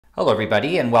Hello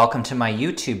everybody and welcome to my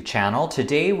YouTube channel.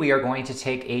 Today we are going to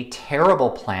take a terrible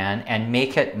plan and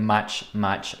make it much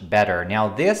better. Now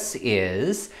this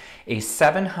is a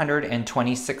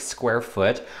 726 square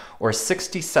foot or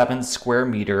 67 square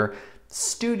meter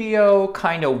studio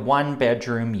kind of one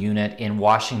bedroom unit in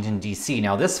Washington D.C.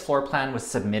 Now this floor plan was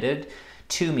submitted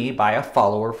to me by a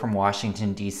follower from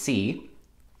Washington D.C.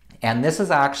 And this is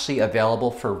actually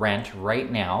available for rent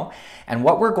right now. And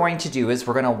what we're going to do is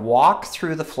we're going to walk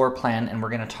through the floor plan and we're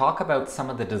going to talk about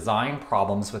some of the design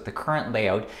problems with the current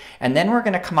layout. And then we're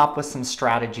going to come up with some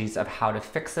strategies of how to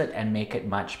fix it and make it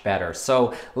much better.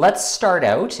 So let's start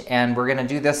out, and we're going to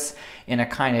do this in a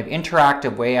kind of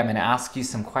interactive way. I'm going to ask you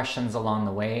some questions along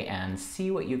the way and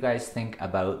see what you guys think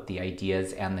about the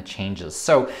ideas and the changes.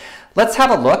 So let's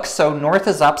have a look. So north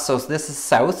is up, so this is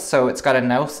south. So it's got a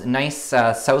nice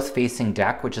south-facing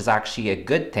deck, which is actually a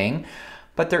good thing.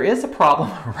 But there is a problem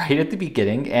right at the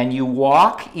beginning, and you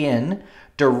walk in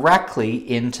directly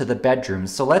into the bedroom.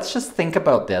 So let's just think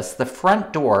about this. The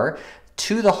front door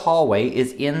to the hallway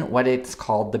is in what it's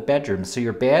called the bedroom. So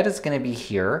your bed is going to be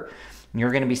here.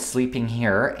 You're going to be sleeping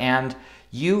here, and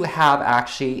you have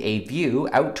actually a view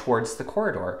out towards the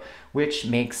corridor, which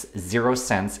makes zero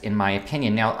sense in my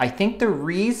opinion. Now, I think the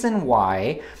reason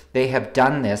why they have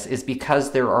done this is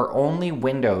because there are only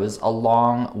windows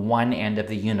along one end of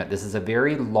the unit. This is a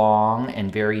very long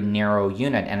and very narrow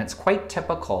unit, and it's quite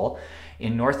typical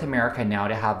in North America now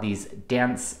to have these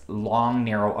dense, long,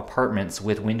 narrow apartments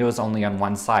with windows only on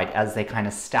one side as they kind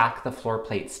of stack the floor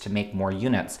plates to make more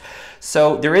units.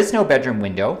 So there is no bedroom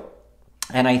window.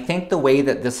 And I think the way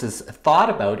that this is thought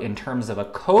about in terms of a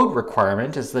code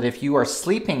requirement is that if you are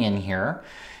sleeping in here,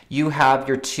 you have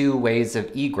your two ways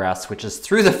of egress, which is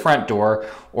through the front door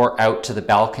or out to the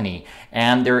balcony.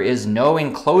 And there is no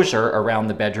enclosure around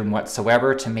the bedroom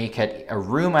whatsoever to make it a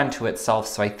room unto itself.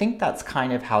 So I think that's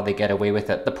kind of how they get away with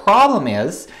it. The problem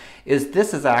is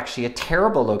this is actually a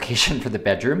terrible location for the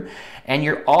bedroom, and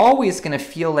you're always going to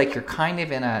feel like you're kind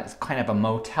of in a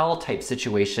motel type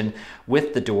situation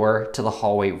with the door to the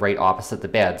hallway right opposite the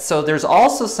bed. So there's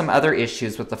also some other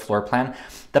issues with the floor plan.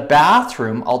 The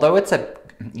bathroom, although it's a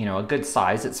good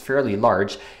size, it's fairly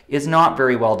large, is not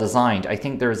very well designed. I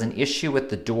think there's an issue with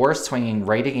the door swinging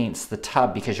right against the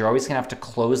tub because you're always going to have to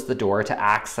close the door to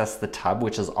access the tub,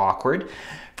 which is awkward.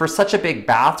 For such a big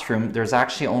bathroom, there's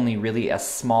actually only really a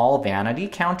small vanity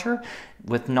counter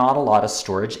with not a lot of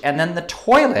storage. And then the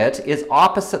toilet is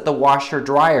opposite the washer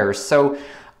dryer. So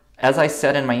as I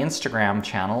said in my Instagram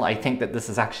channel, I think that this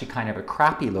is actually kind of a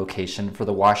crappy location for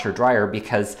the washer dryer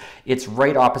because it's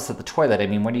right opposite the toilet. I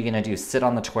mean, what are you going to do? Sit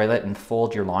on the toilet and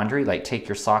fold your laundry, like take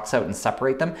your socks out and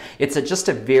separate them? It's just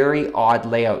a very odd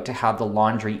layout to have the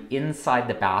laundry inside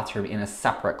the bathroom in a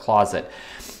separate closet.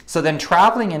 So then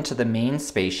traveling into the main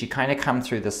space, you kind of come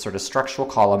through this sort of structural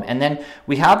column, and then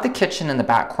we have the kitchen in the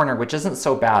back corner, which isn't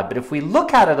so bad, but if we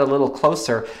look at it a little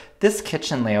closer, this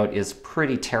kitchen layout is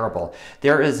pretty terrible.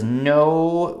 There is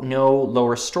no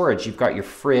lower storage. You've got your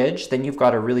fridge, then you've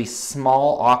got a really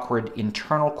small, awkward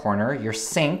internal corner, your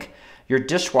sink, your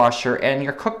dishwasher, and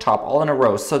your cooktop all in a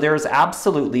row. So there's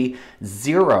absolutely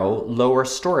zero lower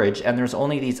storage, and there's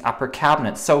only these upper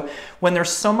cabinets. So when there's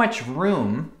so much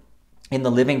room in the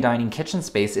living, dining, kitchen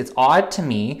space, it's odd to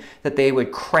me that they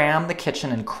would cram the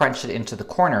kitchen and crunch it into the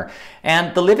corner.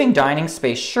 And the living dining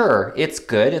space, sure, it's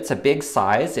good. It's a big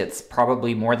size. It's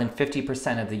probably more than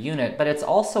 50% of the unit, but it's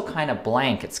also kind of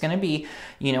blank. It's going to be,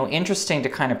 interesting to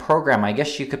kind of program. I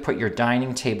guess you could put your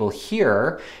dining table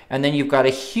here, and then you've got a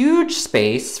huge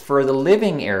space for the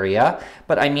living area,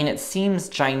 but I mean, it seems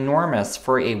ginormous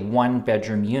for a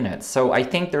one-bedroom unit. So I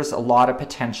think there's a lot of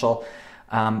potential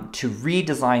to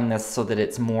redesign this so that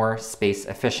it's more space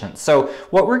efficient. So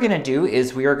what we're going to do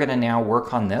is we are going to now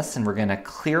work on this, and we're going to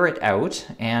clear it out,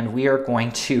 and we are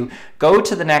going to go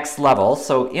to the next level.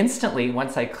 So instantly,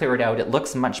 once I clear it out, it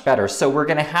looks much better. So we're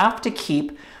going to have to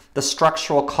keep the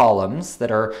structural columns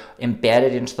that are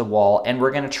embedded into the wall, and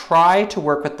we're going to try to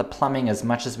work with the plumbing as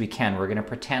much as we can. We're going to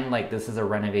pretend like this is a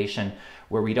renovation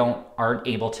where we aren't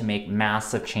able to make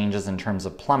massive changes in terms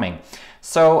of plumbing.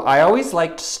 So I always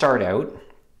like to start out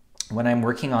when I'm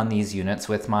working on these units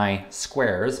with my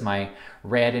squares, my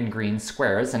red and green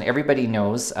squares, and everybody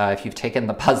knows if you've taken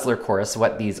the puzzler course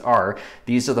what these are.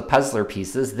 These are the puzzler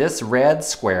pieces. This red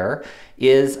square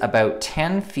is about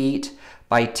 10 feet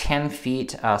by 10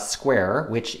 feet square,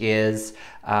 which is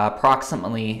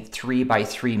approximately 3 by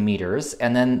 3 meters.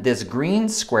 And then this green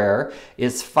square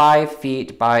is 5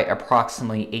 feet by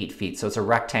approximately 8 feet. So it's a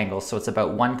rectangle. So it's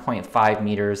about 1.5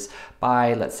 meters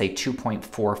by, let's say,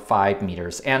 2.45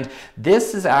 meters. And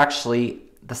this is actually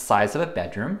the size of a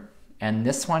bedroom. and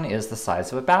this one is the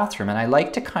size of a bathroom. And I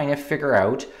like to kind of figure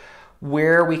out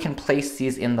where we can place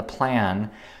these in the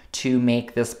plan to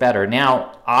make this better.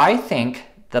 Now, I think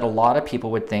that a lot of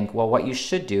people would think, well, what you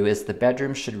should do is the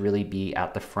bedroom should really be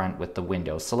at the front with the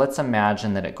window. So let's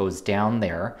imagine that it goes down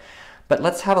there. But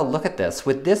let's have a look at this.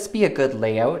 Would this be a good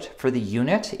layout for the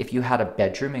unit if you had a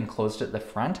bedroom enclosed at the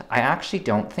front? I actually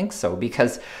don't think so,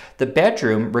 because the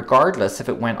bedroom, regardless if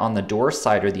it went on the door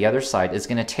side or the other side, is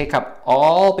going to take up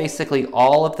basically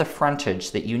all of the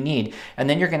frontage that you need. And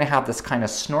then you're going to have this kind of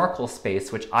snorkel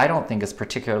space, which I don't think is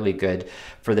particularly good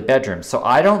for the bedroom. So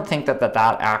I don't think that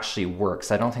actually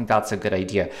works. I don't think that's a good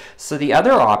idea. So the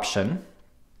other option,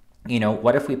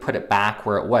 what if we put it back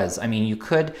where it was? I mean, you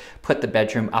could put the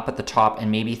bedroom up at the top and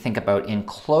maybe think about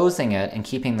enclosing it and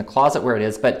keeping the closet where it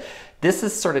is, but this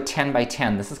is sort of 10 by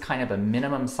 10. This is kind of a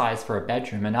minimum size for a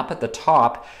bedroom, and up at the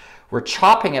top, we're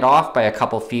chopping it off by a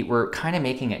couple feet. We're kind of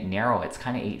making it narrow. It's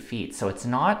kind of 8 feet, so it's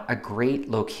not a great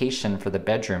location for the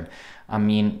bedroom. I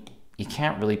mean, you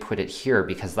can't really put it here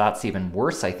because that's even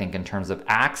worse, I think, in terms of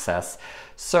access.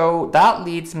 So that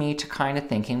leads me to kind of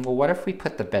thinking, well, what if we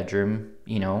put the bedroom,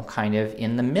 kind of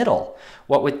in the middle?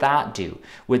 What would that do?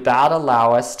 Would that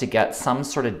allow us to get some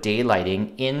sort of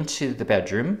daylighting into the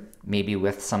bedroom, maybe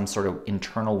with some sort of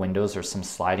internal windows or some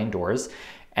sliding doors?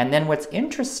 And then what's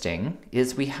interesting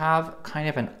is we have kind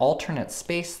of an alternate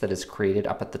space that is created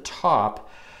up at the top.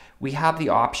 We have the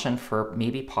option for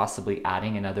maybe possibly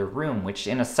adding another room, which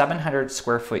in a 700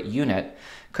 square foot unit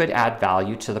could add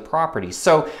value to the property.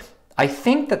 So I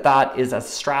think that is a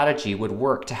strategy would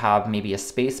work, to have maybe a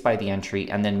space by the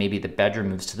entry and then maybe the bedroom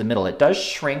moves to the middle. It does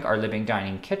shrink our living,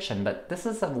 dining, kitchen, but this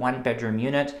is a 1-bedroom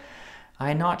unit.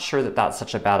 I'm not sure that that's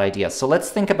such a bad idea. So let's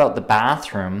think about the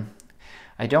bathroom.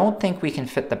 I don't think we can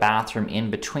fit the bathroom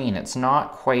in between. It's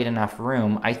not quite enough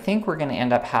room. I think we're going to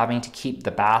end up having to keep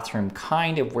the bathroom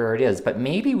kind of where it is, but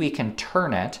maybe we can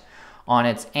turn it on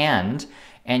its end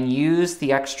and use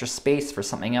the extra space for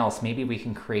something else. Maybe we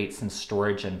can create some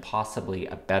storage and possibly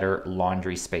a better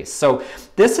laundry space. So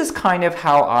this is kind of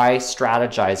how I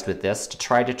strategized with this, to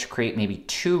try to create maybe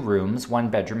 2 rooms, 1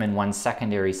 bedroom and 1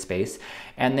 secondary space,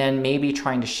 and then maybe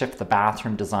trying to shift the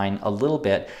bathroom design a little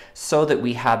bit so that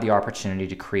we have the opportunity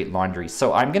to create laundry.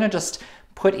 So I'm going to just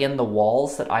put in the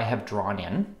walls that I have drawn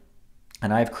in,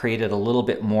 and I've created a little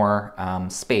bit more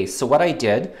space. So what I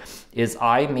did is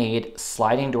I made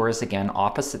sliding doors again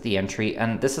opposite the entry,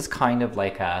 and this is kind of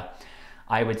like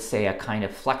I would say a kind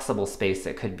of flexible space.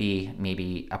 It could be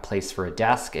maybe a place for a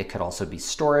desk. It could also be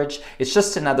storage. It's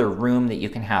just another room that you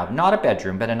can have, not a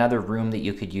bedroom, but another room that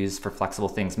you could use for flexible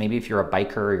things. Maybe if you're a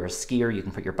biker or you're a skier, you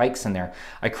can put your bikes in there.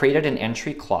 I created an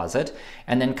entry closet,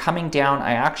 and then coming down,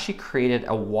 I actually created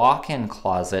a walk-in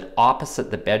closet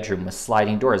opposite the bedroom with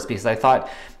sliding doors, because I thought,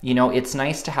 it's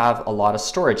nice to have a lot of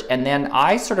storage. And then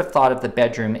I sort of thought of the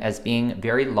bedroom as being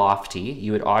very lofty.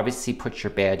 You would obviously put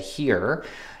your bed here,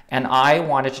 and I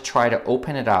wanted to try to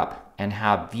open it up and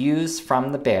have views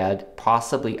from the bed,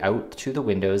 possibly out to the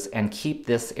windows, and keep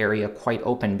this area quite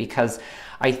open, because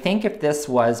I think if this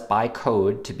was by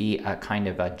code to be a kind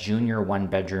of a junior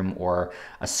 1-bedroom or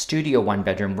a studio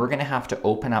 1-bedroom, we're going to have to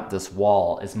open up this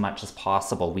wall as much as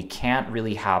possible. We can't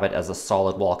really have it as a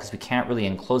solid wall because we can't really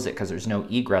enclose it because there's no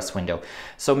egress window.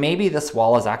 So maybe this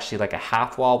wall is actually like a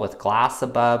half wall with glass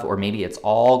above, or maybe it's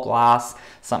all glass,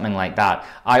 something like that.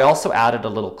 I also added a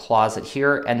little closet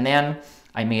here, and then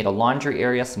I made a laundry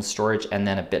area, some storage, and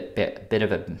then a bit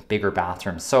of a bigger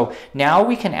bathroom. So now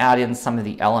we can add in some of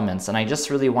the elements, and I just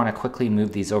really want to quickly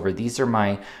move these over. These are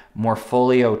my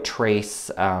Morpholio Trace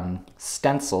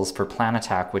stencils for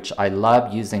Planetac, which I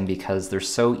love using because they're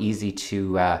so easy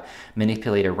to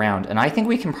manipulate around. And I think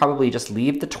we can probably just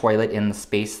leave the toilet in the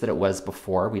space that it was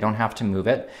before. We don't have to move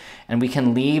it. And we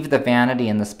can leave the vanity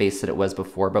in the space that it was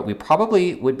before, but we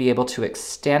probably would be able to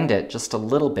extend it just a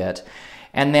little bit.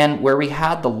 And then where we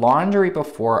had the laundry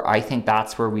before, I think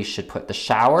that's where we should put the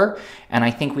shower. And I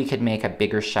think we could make a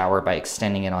bigger shower by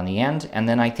extending it on the end. And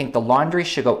then I think the laundry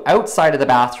should go outside of the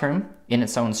bathroom in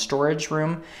its own storage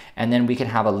room. And then we can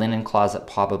have a linen closet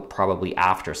probably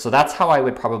after. So that's how I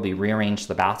would probably rearrange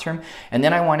the bathroom. And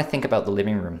then I want to think about the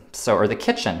living room, or the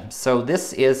kitchen. So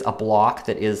this is a block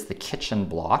that is the kitchen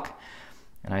block.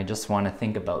 And I just want to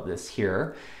think about this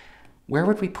here. Where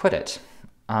would we put it?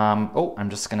 I'm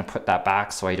just going to put that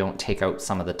back so I don't take out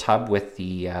some of the tub with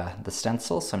the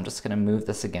stencil. So I'm just going to move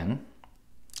this again.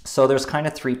 So there's kind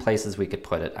of 3 places we could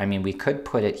put it. I mean, we could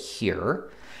put it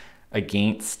here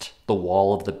against the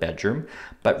wall of the bedroom.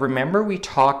 But remember, we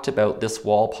talked about this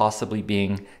wall possibly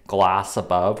being glass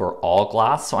above or all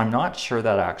glass, so I'm not sure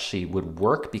that actually would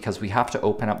work because we have to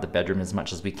open up the bedroom as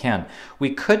much as we can.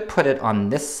 We could put it on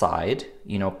this side,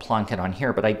 you know, plunk it on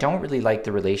here, but I don't really like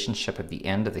the relationship of the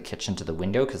end of the kitchen to the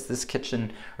window, because this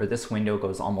kitchen or this window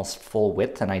goes almost full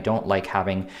width, and I don't like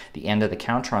having the end of the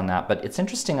counter on that. But it's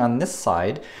interesting, on this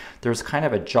side there's kind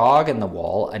of a jog in the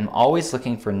wall. I'm always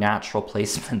looking for natural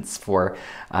placements for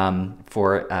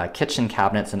kitchen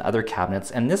cabinets and other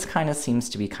cabinets, and this kind of seems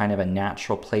to be kind of a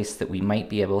natural place that we might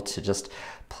be able to just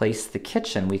place the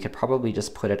kitchen. We could probably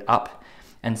just put it up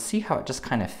and see how it just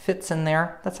kind of fits in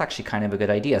there. That's actually kind of a good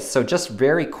idea. So just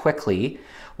very quickly,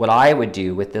 what I would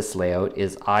do with this layout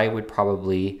is I would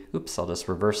probably, oops, I'll just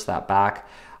reverse that back.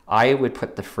 I would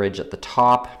put the fridge at the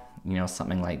top, you know,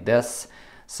 something like this,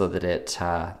 so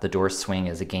that the door swing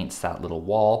is against that little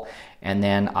wall. And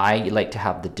then I like to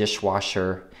have the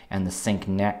dishwasher and the sink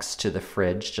next to the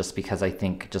fridge, just because I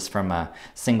think just from a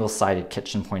single-sided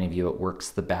kitchen point of view, it works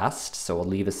the best. So I'll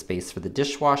leave a space for the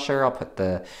dishwasher. I'll put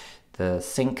the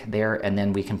sink there, and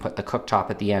then we can put the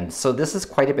cooktop at the end. So this is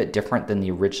quite a bit different than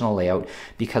the original layout,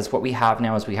 because what we have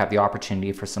now is we have the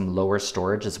opportunity for some lower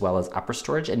storage as well as upper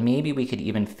storage, and maybe we could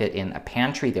even fit in a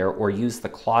pantry there or use the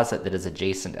closet that is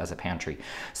adjacent as a pantry.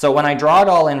 So when I draw it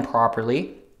all in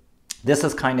properly, this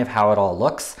is kind of how it all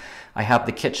looks. I have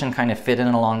the kitchen kind of fit in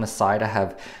along the side. I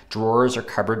have drawers or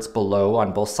cupboards below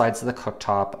on both sides of the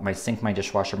cooktop, my sink, my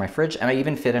dishwasher, my fridge, and I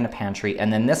even fit in a pantry.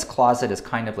 And then this closet is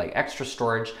kind of like extra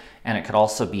storage, and it could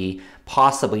also be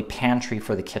possibly pantry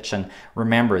for the kitchen.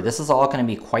 Remember, this is all going to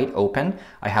be quite open.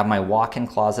 I have my walk-in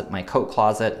closet, my coat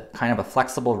closet, kind of a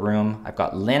flexible room. I've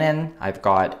got linen, I've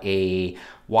got a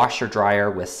washer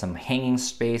dryer with some hanging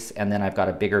space, and then I've got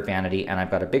a bigger vanity, and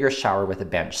I've got a bigger shower with a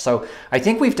bench. So I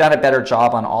think we've done a better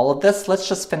job on all of this. Let's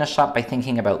just finish up by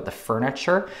thinking about the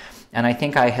furniture. And I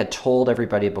think I had told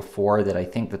everybody before that I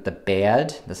think that the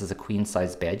bed, this is a queen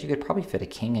size bed, you could probably fit a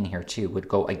king in here too, would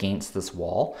go against this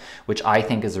wall, which I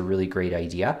think is a really great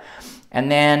idea.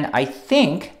 And then I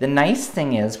think the nice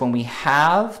thing is when we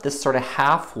have this sort of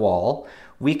half wall,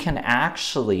 we can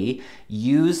actually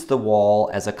use the wall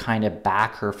as a kind of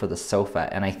backer for the sofa.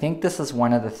 And I think this is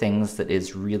one of the things that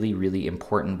is really, really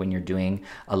important when you're doing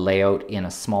a layout in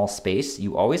a small space.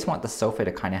 You always want the sofa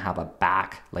to kind of have a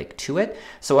back like to it.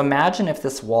 So imagine if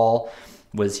this wall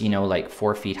was, you know, like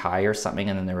 4 feet high or something,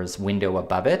 and then there was window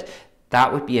above it.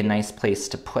 That would be a nice place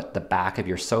to put the back of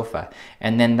your sofa.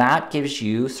 And then that gives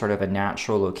you sort of a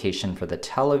natural location for the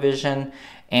television,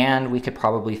 and we could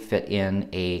probably fit in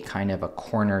a kind of a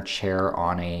corner chair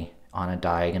on a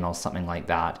diagonal, something like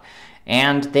that.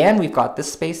 And then we've got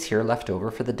this space here left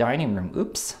over for the dining room.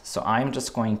 Oops. So I'm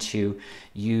just going to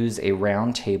use a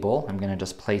round table. I'm going to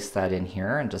just place that in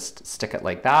here and just stick it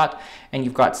like that. And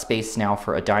you've got space now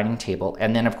for a dining table.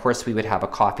 And then of course we would have a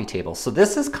coffee table. So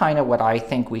this is kind of what I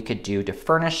think we could do to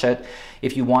furnish it.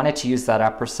 If you wanted to use that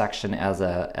upper section as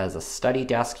a study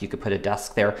desk, you could put a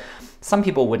desk there. Some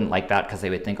people wouldn't like that because they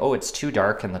would think, oh, it's too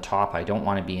dark in the top. I don't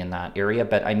want to be in that area.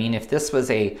 But I mean, if this was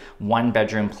a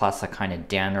 1-bedroom plus a kind of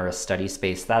den or a study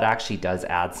space, that actually does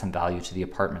add some value to the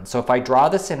apartment. So if I draw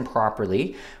this in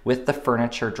properly with the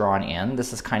furniture drawn in,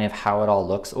 this is kind of how it all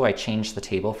looks. Oh, I changed the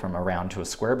table from a round to a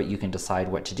square, but you can decide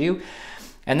what to do.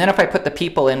 And then if I put the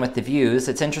people in with the views,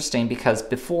 it's interesting because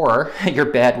before your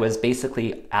bed was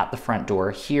basically at the front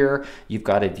door. Here you've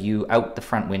got a view out the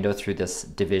front window through this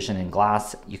division in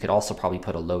glass. You could also probably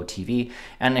put a low TV.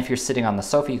 And if you're sitting on the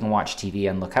sofa, you can watch TV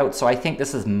and look out. So I think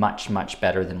this is much, much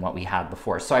better than what we had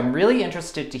before. So I'm really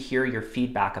interested to hear your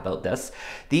feedback about this.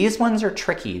 These ones are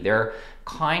tricky. They're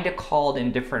kind of called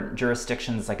in different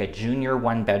jurisdictions like a junior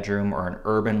 1-bedroom or an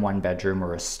urban 1-bedroom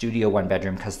or a studio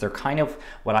 1-bedroom, because they're kind of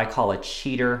what I call a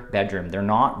cheater bedroom. They're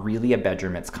not really a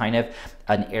bedroom. It's kind of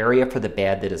an area for the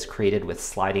bed that is created with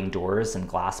sliding doors and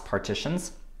glass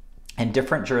partitions. And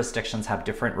different jurisdictions have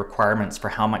different requirements for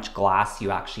how much glass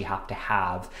you actually have to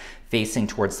have facing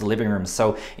towards the living room.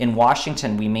 So in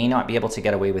Washington, we may not be able to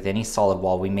get away with any solid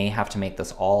wall. We may have to make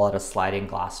this all out of sliding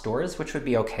glass doors, which would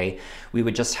be okay. We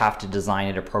would just have to design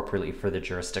it appropriately for the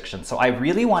jurisdiction. So I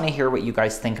really want to hear what you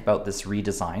guys think about this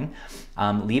redesign.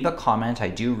 Leave a comment. I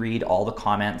do read all the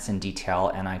comments in detail,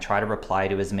 and I try to reply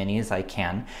to as many as I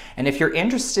can. And if you're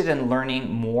interested in learning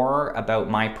more about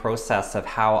my process of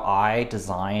how I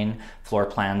design floor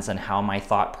plans and how my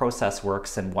thought process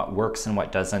works and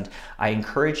what doesn't, I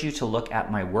encourage you to look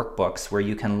at my workbooks where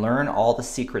you can learn all the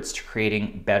secrets to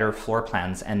creating better floor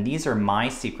plans. And these are my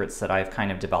secrets that I've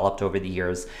kind of developed over the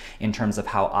years in terms of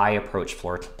how I approach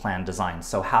floor plan design.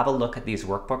 So have a look at these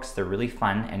workbooks. They're really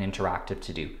fun and interactive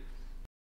to do.